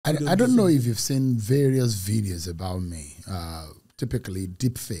I don't know if you've seen various videos about me, typically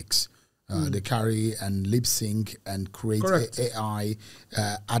deep fakes. They carry and lip sync and create AI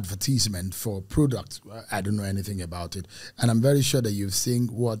advertisement for products. I don't know anything about it. And I'm very sure that you've seen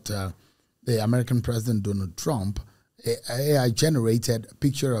what the American President Donald Trump, AI generated a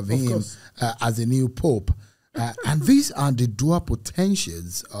picture of him as a new pope. And these are the dual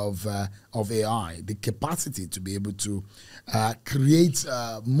potentials of AI, the capacity to be able to create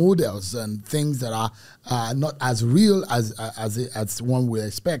models and things that are not as real as one would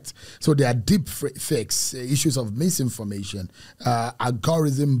expect. So there are deep fakes, issues of misinformation,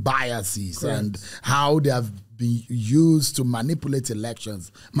 algorithm biases, and how they have been used to manipulate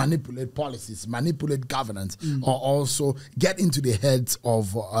elections, manipulate policies, manipulate governance, or also get into the heads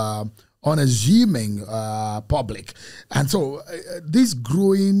of unassuming public. And so this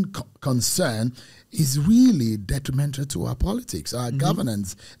growing concern is really detrimental to our politics, our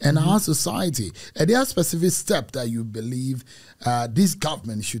governance, and our society. And there are specific steps that you believe this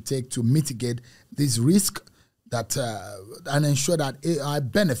government should take to mitigate this risk that and ensure that AI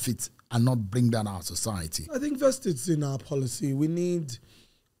benefits and not bring down our society. I think first it's in our policy. We need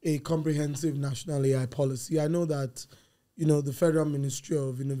a comprehensive national AI policy. I know that the Federal Ministry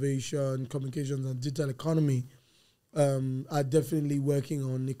of Innovation, Communications and Digital Economy are definitely working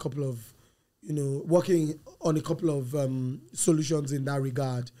on a couple of, solutions in that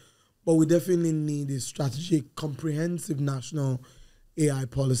regard. But we definitely need a strategic, comprehensive national AI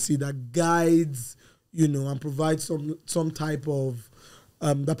policy that guides, and provides some type of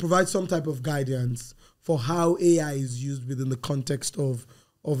guidance for how AI is used within the context of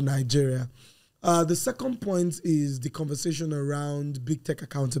Nigeria. The second point is the conversation around big tech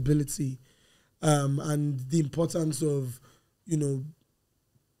accountability and the importance of,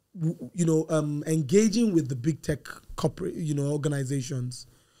 engaging with the big tech corporate, organizations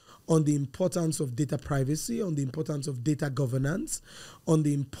on the importance of data privacy, on the importance of data governance, on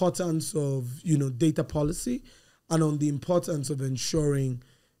the importance of, data policy, and on the importance of ensuring,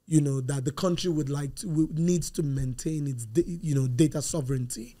 that the country needs to maintain its, data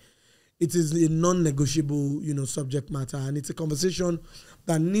sovereignty. It is a non-negotiable, subject matter, and it's a conversation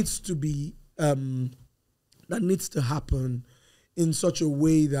that needs to be, that needs to happen in such a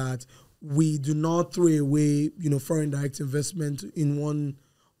way that we do not throw away, foreign direct investment on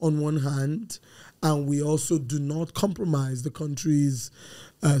one hand, and we also do not compromise the country's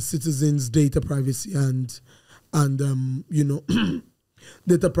citizens' data privacy and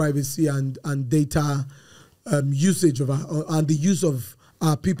data privacy and data usage of and the use of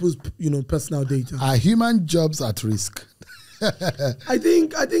people's personal data. Are human jobs at risk? I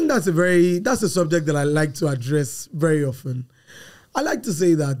think that's a subject that I like to address very often. I like to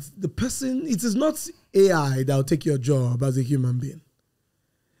say that it is not AI that will take your job as a human being.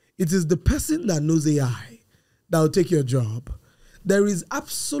 It is the person that knows AI that will take your job. There is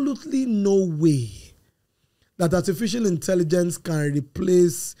absolutely no way that artificial intelligence can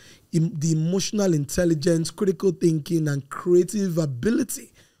replace the emotional intelligence, critical thinking, and creative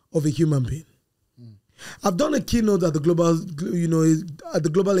ability of a human being. I've done a keynote at the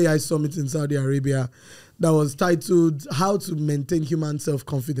Global AI Summit in Saudi Arabia that was titled "How to Maintain Human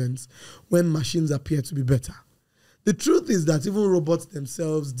Self-Confidence When Machines Appear to Be Better." The truth is that even robots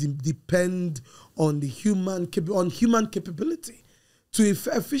themselves depend on human capability to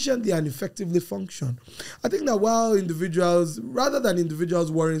efficiently and effectively function. I think that rather than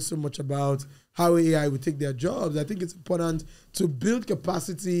individuals worrying so much about how AI will take their jobs, I think it's important to build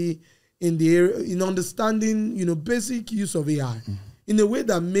capacity in understanding, basic use of AI in a way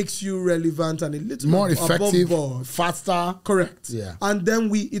that makes you relevant and a little more effective, above board. faster. Correct. Yeah. And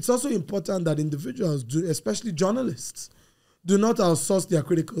then it's also important that individuals especially journalists, do not outsource their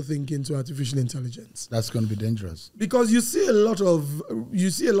critical thinking to artificial intelligence. That's going to be dangerous. Because you see a lot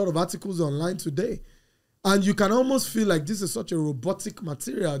of articles online today, and you can almost feel like this is such a robotic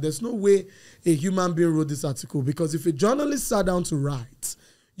material. There's no way a human being wrote this article, because if a journalist sat down to write,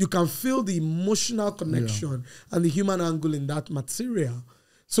 you can feel the emotional connection and the human angle in that material.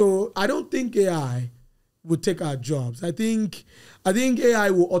 So I don't think AI will take our jobs. I think AI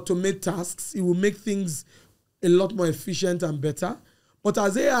will automate tasks. It will make things a lot more efficient and better. But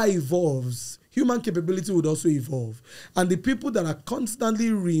as AI evolves, human capability would also evolve. And the people that are constantly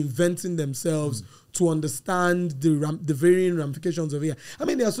reinventing themselves to understand the varying ramifications of AI. I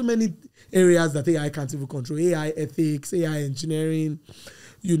mean, there are so many areas that AI can't even control. AI ethics, AI engineering,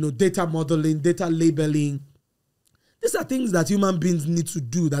 data modeling, data labeling. These are things that human beings need to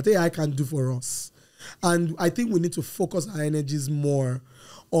do that AI can do for us. And I think we need to focus our energies more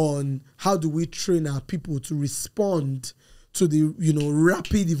on how do we train our people to respond to the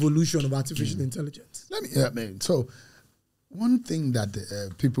rapid evolution of artificial intelligence. Let me. So, one thing that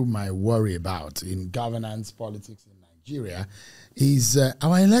people might worry about in governance politics in Nigeria is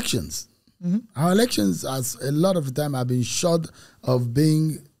our elections. Our elections, as a lot of the time, have been short of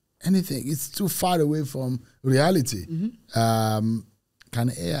being anything. It's too far away from reality. Can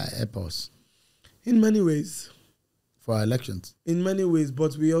AI help us? In many ways. For our elections? In many ways,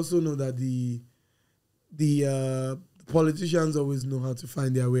 but we also know that the politicians always know how to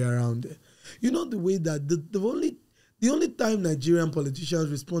find their way around it. You know, the way that the only time Nigerian politicians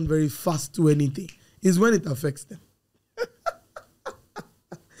respond very fast to anything is when it affects them.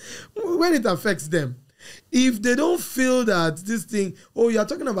 When it affects them. If they don't feel that this thing, you're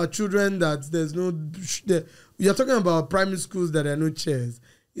talking about children that you're talking about primary schools that there are no chairs,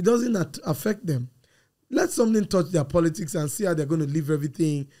 it doesn't affect them. Let something touch their politics and see how they're going to leave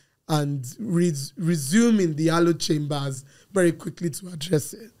everything and resume in the hallowed chambers very quickly to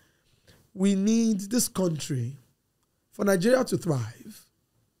address it. We need this country, for Nigeria to thrive,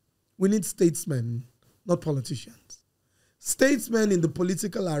 we need statesmen, not politicians. Statesmen in the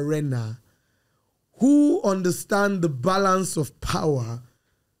political arena who understand the balance of power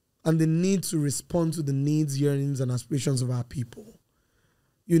and the need to respond to the needs, yearnings, and aspirations of our people.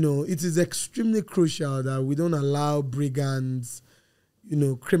 You know, it is extremely crucial that we don't allow brigands,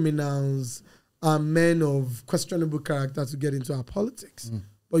 criminals, and men of questionable character to get into our politics.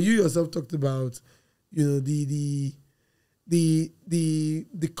 But you yourself talked about, the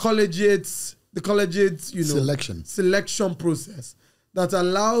collegiate, selection process that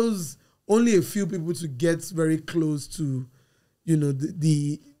allows only a few people to get very close to,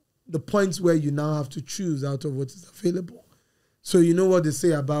 the points where you now have to choose out of what is available. So you know what they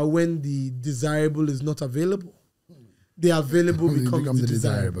say about when the desirable is not available? The available becomes the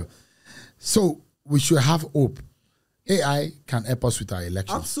desirable. So we should have hope. AI can help us with our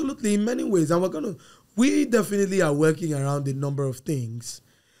elections. Absolutely, in many ways. And we definitely are working around a number of things.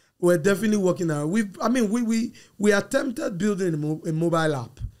 We're definitely working around. We attempted building a mobile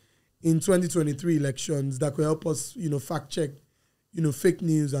app in 2023 elections that could help us, fact check, fake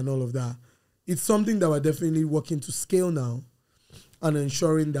news and all of that. It's something that we're definitely working to scale now and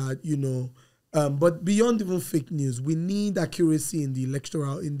ensuring that, but beyond even fake news, we need accuracy in the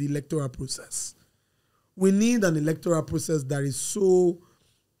electoral process. We need an electoral process that is so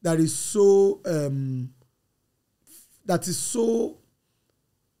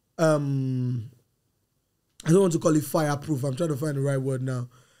I don't want to call it fireproof. I'm trying to find the right word now.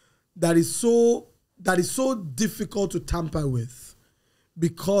 That is so difficult to tamper with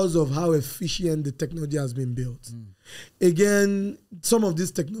because of how efficient the technology has been built. Again, some of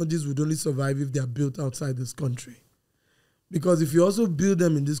these technologies would only survive if they are built outside this country. Because if you also build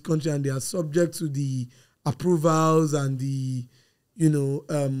them in this country and they are subject to the approvals and the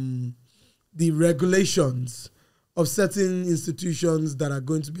regulations of certain institutions that are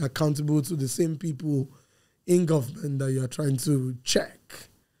going to be accountable to the same people in government that you are trying to check,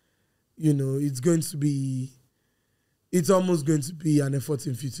 it's almost going to be an effort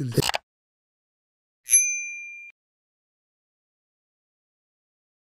in futility.